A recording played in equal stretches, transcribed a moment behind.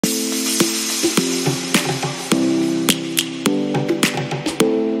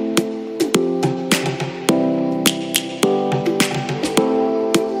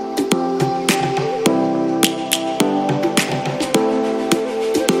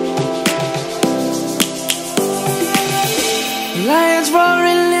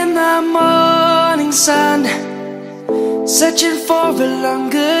morning sun, searching for a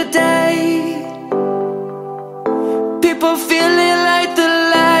longer day. People feeling like the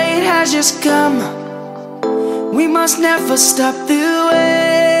light has just come. We must never stop the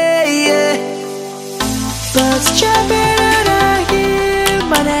way. Birds chirping and I hear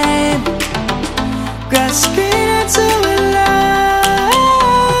my name, grasping into a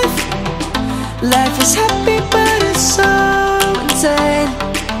life. Life is happy but it's so insane.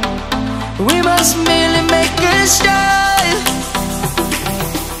 We must merely make a start.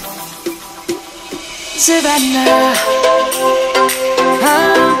 Savannah,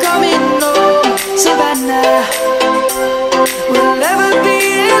 I'm coming home. Savannah, we'll never be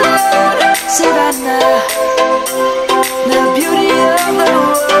alone. Savannah, the beauty of the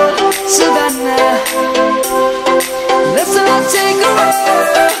world. Savannah, let's all take a walk.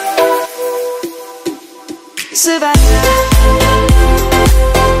 Savannah.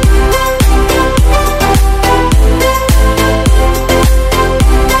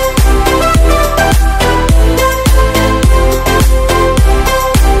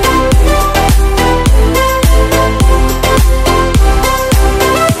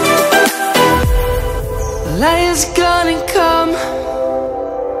 Light is gonna come.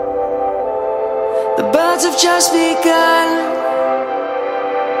 The birds have just begun.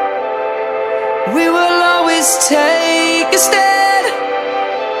 We will always take a stand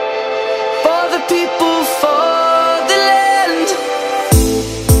for the people, for the land.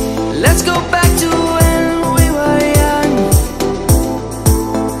 Let's go back to when we were young.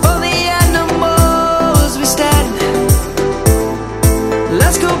 For the animals we stand.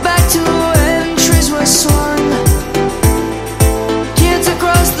 Let's go back to when trees were swung.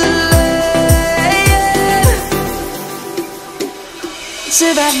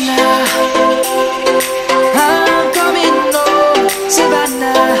 Savannah, I'm coming home.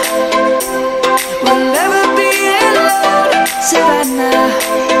 Savannah, we'll never be alone. Savannah,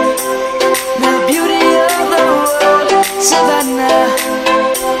 the beauty of the world. Savannah,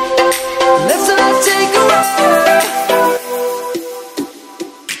 let's all take a walk.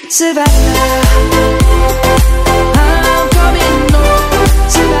 Savannah.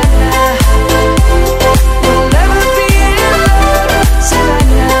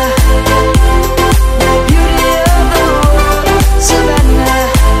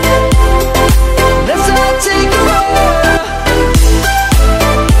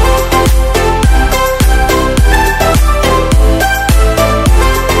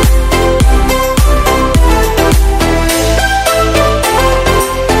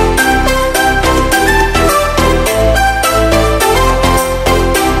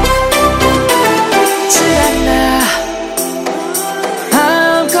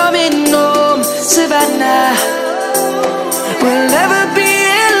 Savannah, we'll never be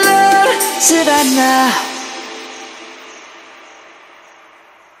alone. Savannah.